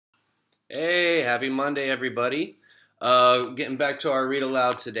Hey, happy Monday, everybody. Getting back to our read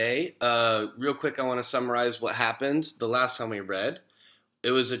aloud today. Real quick, I want to summarize what happened the last time we read.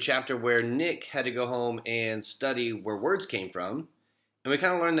 It was a chapter where Nick had to go home and study where words came from. And we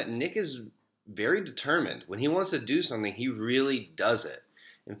kind of learned that Nick is very determined. When he wants to do something, he really does it.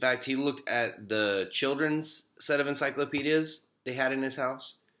 In fact, he looked at the children's set of encyclopedias they had in his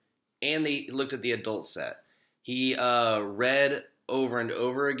house, and they looked at the adult set. He read over and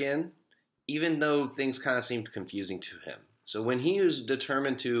over again, even though things kind of seemed confusing to him. So when he is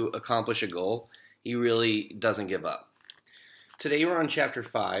determined to accomplish a goal, he really doesn't give up. Today we're on chapter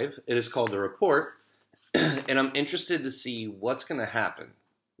 5. It is called The Report, and I'm interested to see what's going to happen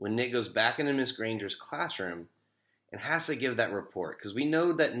when Nick goes back into Miss Granger's classroom and has to give that report. Because we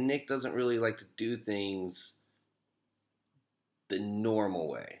know that Nick doesn't really like to do things the normal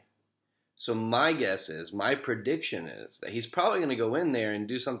way. So my prediction is that he's probably going to go in there and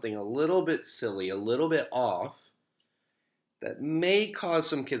do something a little bit silly, a little bit off, that may cause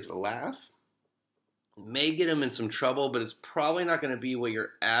some kids to laugh, may get him in some trouble, but it's probably not going to be what your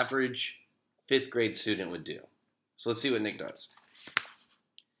average 5th grade student would do. So let's see what Nick does.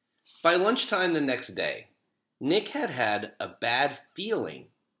 By lunchtime the next day, Nick had had a bad feeling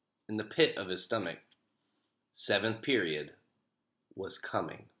in the pit of his stomach. 7th period was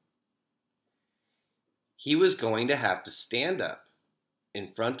coming. He was going to have to stand up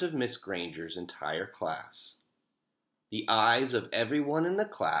in front of Miss Granger's entire class. The eyes of everyone in the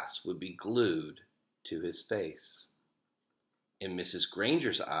class would be glued to his face, and Mrs.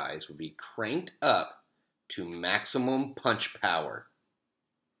 Granger's eyes would be cranked up to maximum punch power.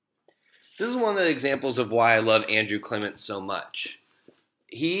 This is one of the examples of why I love Andrew Clements so much.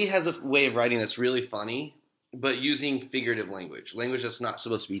 He has a way of writing that's really funny, but using figurative language that's not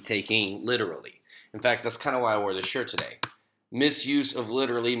supposed to be taken literally. In fact, that's kind of why I wore this shirt today. Misuse of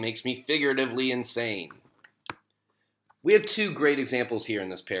literally makes me figuratively insane. We have 2 great examples here in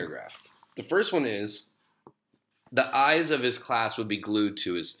this paragraph. The first one is, the eyes of his class would be glued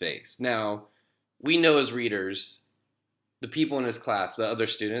to his face. Now, we know as readers, the people in his class, the other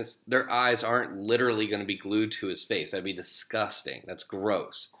students, their eyes aren't literally going to be glued to his face. That'd be disgusting. That's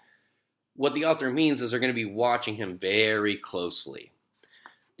gross. What the author means is they're going to be watching him very closely.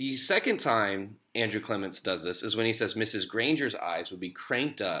 The second time Andrew Clements does this is when he says Mrs. Granger's eyes would be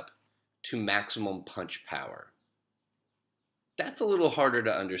cranked up to maximum punch power. That's a little harder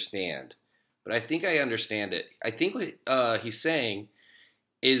to understand, but I think I understand it. I think what he's saying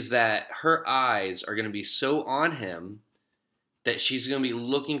is that her eyes are going to be so on him that she's going to be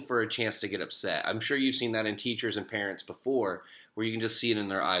looking for a chance to get upset. I'm sure you've seen that in teachers and parents before, where you can just see it in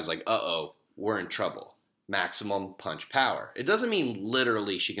their eyes like, uh-oh, we're in trouble. Maximum punch power. It doesn't mean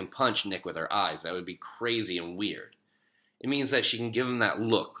literally she can punch Nick with her eyes. That would be crazy and weird. It means that she can give him that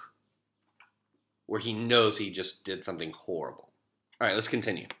look where he knows he just did something horrible. All right, let's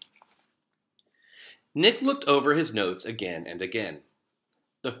continue. Nick looked over his notes again and again.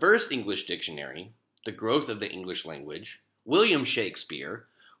 The first English dictionary, The Growth of the English Language, William Shakespeare,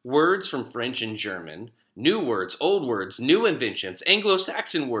 words from French and German, new words, old words, new inventions,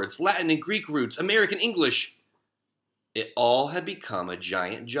 Anglo-Saxon words, Latin and Greek roots, American English. It all had become a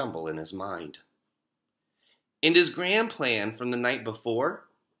giant jumble in his mind. And his grand plan from the night before,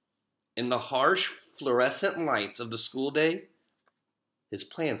 in the harsh fluorescent lights of the school day, his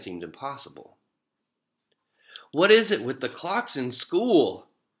plan seemed impossible. What is it with the clocks in school?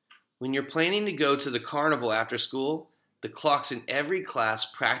 When you're planning to go to the carnival after school, the clocks in every class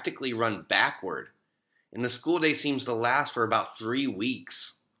practically run backward, and the school day seems to last for about 3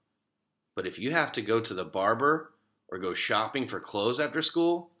 weeks. But if you have to go to the barber or go shopping for clothes after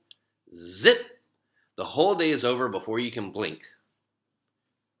school, zip! The whole day is over before you can blink.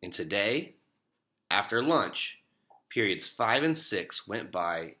 And today, after lunch, periods 5 and 6 went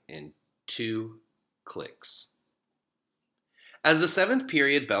by in 2 clicks. As the 7th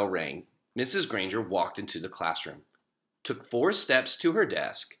period bell rang, Mrs. Granger walked into the classroom, took 4 steps to her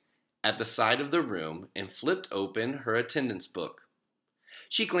desk at the side of the room, and flipped open her attendance book.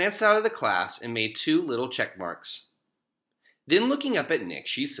 She glanced out of the class and made 2 little check marks. Then looking up at Nick,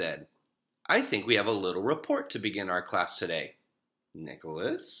 she said, "I think we have a little report to begin our class today.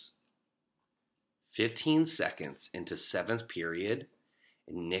 Nicholas?" 15 seconds into 7th period,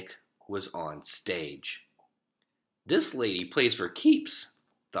 and Nick was on stage. This lady plays for keeps,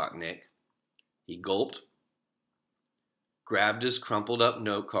 thought Nick. He gulped, grabbed his crumpled up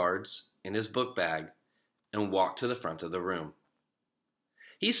note cards and his book bag, and walked to the front of the room.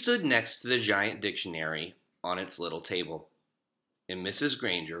 He stood next to the giant dictionary on its little table, and Mrs.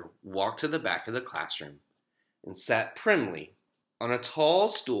 Granger walked to the back of the classroom and sat primly on a tall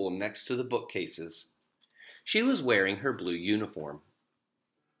stool next to the bookcases. She was wearing her blue uniform.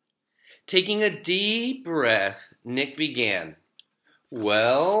 Taking a deep breath, Nick began.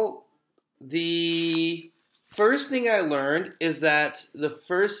 Well, the first thing I learned is that the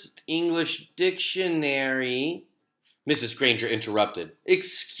first English dictionary... Mrs. Granger interrupted.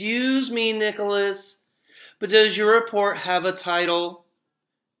 Excuse me, Nicholas, but does your report have a title?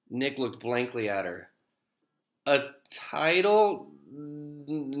 Nick looked blankly at her. A title?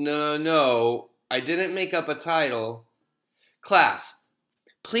 No, I didn't make up a title. Class,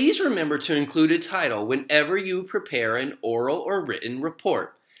 please remember to include a title whenever you prepare an oral or written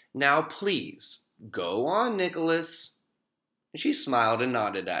report. Now, please, go on, Nicholas. And she smiled and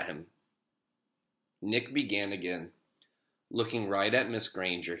nodded at him. Nick began again. Looking right at Miss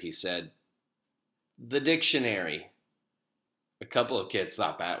Granger, he said, The dictionary. A couple of kids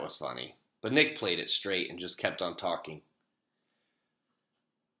thought that was funny, but Nick played it straight and just kept on talking.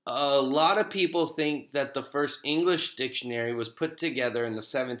 A lot of people think that the first English dictionary was put together in the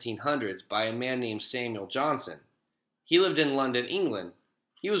 1700s by a man named Samuel Johnson. He lived in London, England.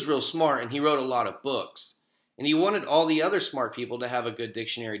 He was real smart and he wrote a lot of books. And he wanted all the other smart people to have a good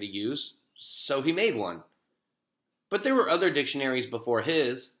dictionary to use, so he made one. But there were other dictionaries before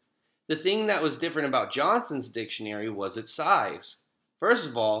his. The thing that was different about Johnson's dictionary was its size. First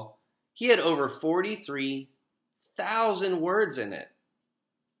of all, he had over 43,000 words in it.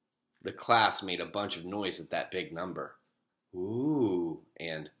 The class made a bunch of noise at that big number. Ooh,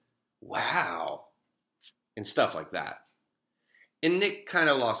 and wow, and stuff like that. And Nick kind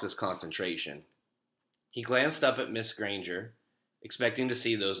of lost his concentration. He glanced up at Miss Granger, expecting to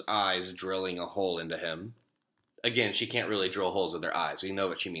see those eyes drilling a hole into him. Again, she can't really drill holes with her eyes. We know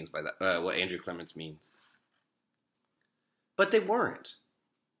what she means by that, what Andrew Clements means. But they weren't.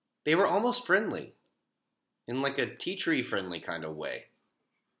 They were almost friendly, in like a teachery friendly kind of way.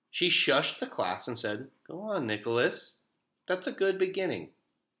 She shushed the class and said, Go on, Nicholas. That's a good beginning.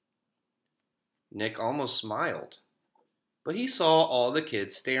 Nick almost smiled, but he saw all the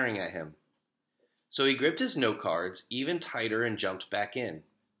kids staring at him. So he gripped his note cards even tighter and jumped back in.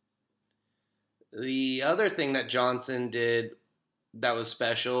 The other thing that Johnson did that was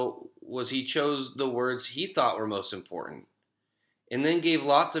special was he chose the words he thought were most important, and then gave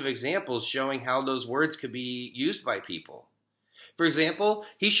lots of examples showing how those words could be used by people. For example,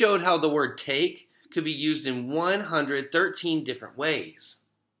 he showed how the word take could be used in 113 different ways.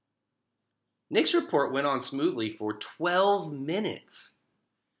 Nick's report went on smoothly for 12 minutes.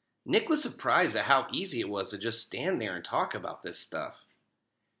 Nick was surprised at how easy it was to just stand there and talk about this stuff.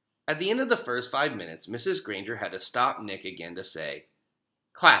 At the end of the first 5 minutes, Mrs. Granger had to stop Nick again to say,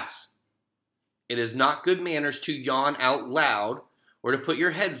 Class, it is not good manners to yawn out loud or to put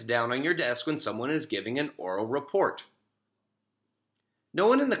your heads down on your desk when someone is giving an oral report. No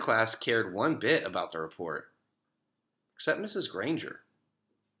one in the class cared one bit about the report, except Mrs. Granger.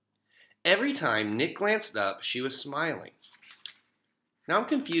 Every time Nick glanced up, she was smiling. Now I'm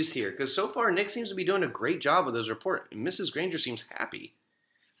confused here, because so far Nick seems to be doing a great job with his report, and Mrs. Granger seems happy.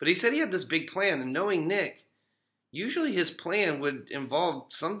 But he said he had this big plan, and knowing Nick, usually his plan would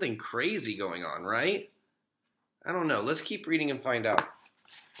involve something crazy going on, right? I don't know. Let's keep reading and find out.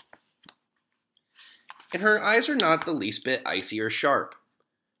 And her eyes were not the least bit icy or sharp.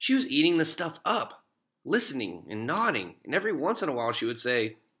 She was eating the stuff up, listening and nodding, and every once in a while she would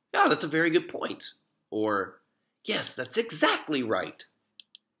say, Yeah, that's a very good point. Or, Yes, that's exactly right.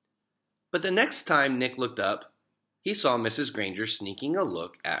 But the next time Nick looked up, he saw Mrs. Granger sneaking a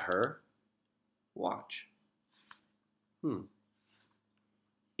look at her watch.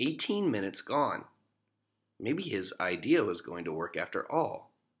 18 minutes gone. Maybe his idea was going to work after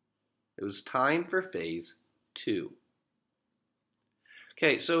all. It was time for phase 2.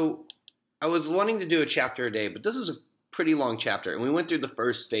 Okay, so I was wanting to do a chapter a day, but this is a pretty long chapter, and we went through the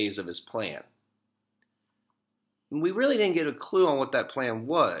first phase of his plan. And we really didn't get a clue on what that plan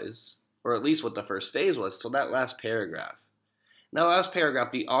was, or at least what the first phase was, till that last paragraph. In that last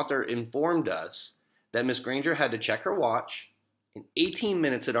paragraph, the author informed us that Miss Granger had to check her watch, and 18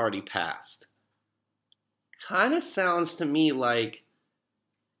 minutes had already passed. Kind of sounds to me like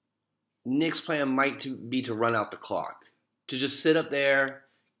Nick's plan might be to run out the clock, to just sit up there,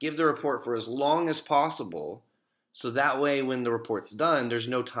 give the report for as long as possible, so that way when the report's done, there's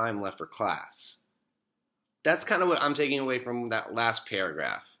no time left for class. That's kind of what I'm taking away from that last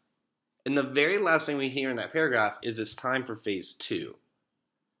paragraph. And the very last thing we hear in that paragraph is it's time for phase 2.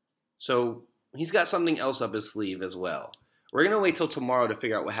 So he's got something else up his sleeve as well. We're going to wait till tomorrow to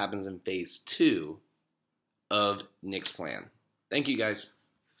figure out what happens in phase 2 of Nick's plan. Thank you, guys.